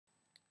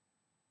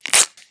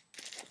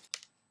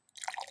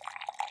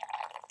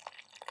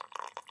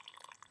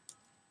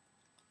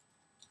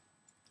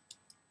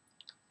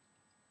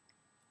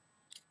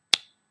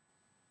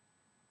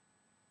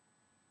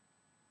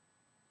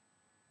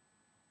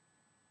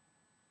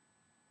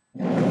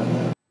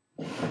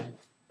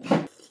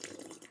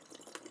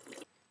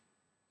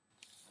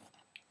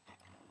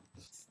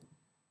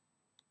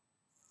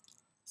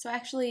So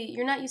actually,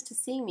 you're not used to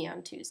seeing me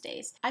on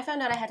Tuesdays. I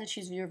found out I had to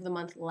choose viewer of the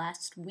month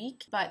last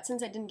week, but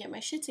since I didn't get my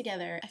shit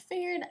together, I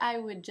figured I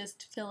would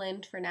just fill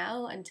in for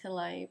now until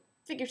I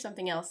figure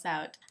something else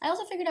out. I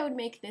also figured I would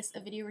make this a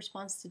video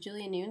response to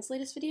Julia Nunes'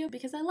 latest video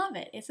because I love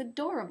it. It's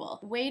adorable.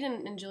 Wade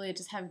and Julia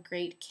just have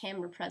great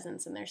camera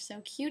presence and they're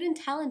so cute and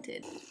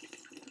talented.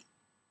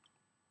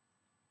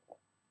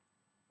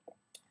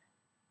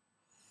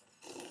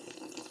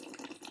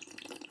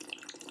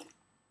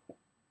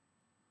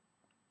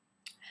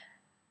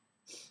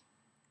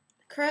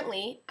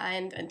 Currently,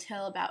 and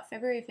until about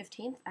February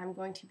 15th, I'm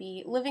going to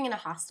be living in a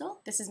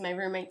hostel. This is my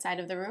roommate side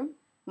of the room,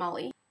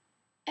 Molly,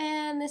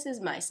 and this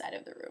is my side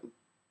of the room.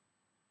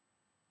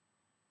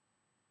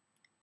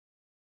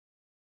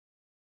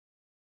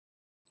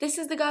 This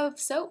is the gob of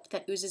soap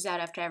that oozes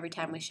out after every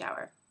time we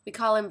shower. We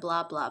call him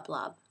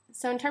Blahblahblah.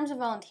 So in terms of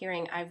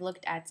volunteering, I've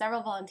looked at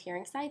several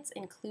volunteering sites,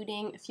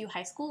 including a few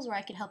high schools where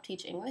I could help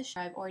teach English.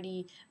 I've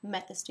already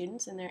met the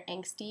students and they're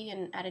angsty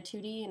and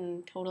attitudey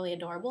and totally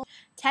adorable.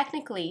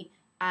 Technically,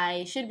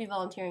 I should be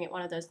volunteering at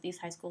one of these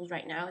high schools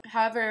right now.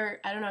 However,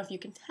 I don't know if you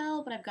can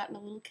tell, but I've gotten a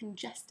little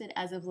congested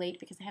as of late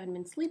because I haven't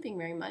been sleeping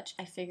very much.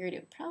 I figured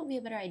it would probably be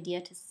a better idea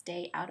to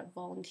stay out of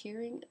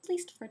volunteering, at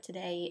least for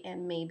today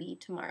and maybe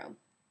tomorrow.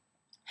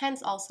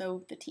 Hence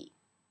also the tea.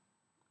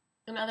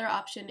 Another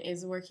option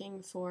is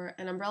working for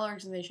an umbrella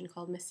organization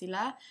called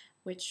Mesila,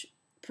 which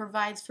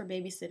provides for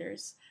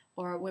babysitters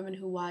or women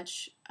who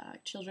watch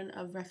children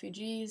of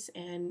refugees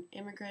and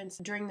immigrants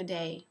during the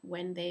day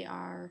when they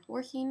are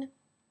working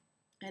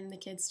and the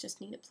kids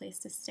just need a place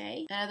to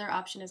stay. Another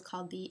option is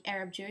called the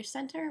Arab Jewish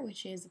Center,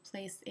 which is a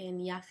place in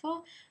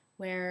Yafo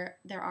where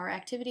there are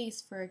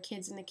activities for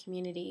kids in the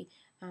community,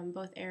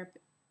 both Arab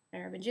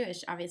and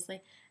Jewish,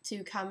 obviously,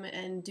 to come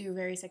and do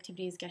various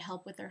activities, get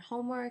help with their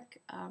homework,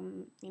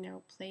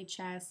 play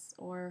chess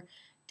or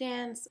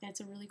dance.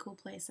 It's a really cool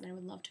place and I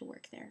would love to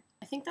work there.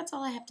 I think that's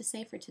all I have to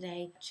say for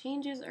today.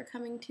 Changes are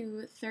coming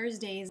to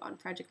Thursdays on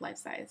Project Life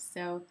Size,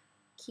 so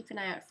keep an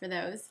eye out for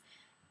those.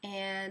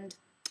 And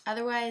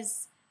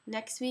otherwise,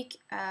 next week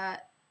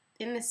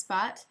in this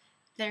spot,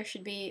 there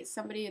should be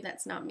somebody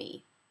that's not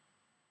me.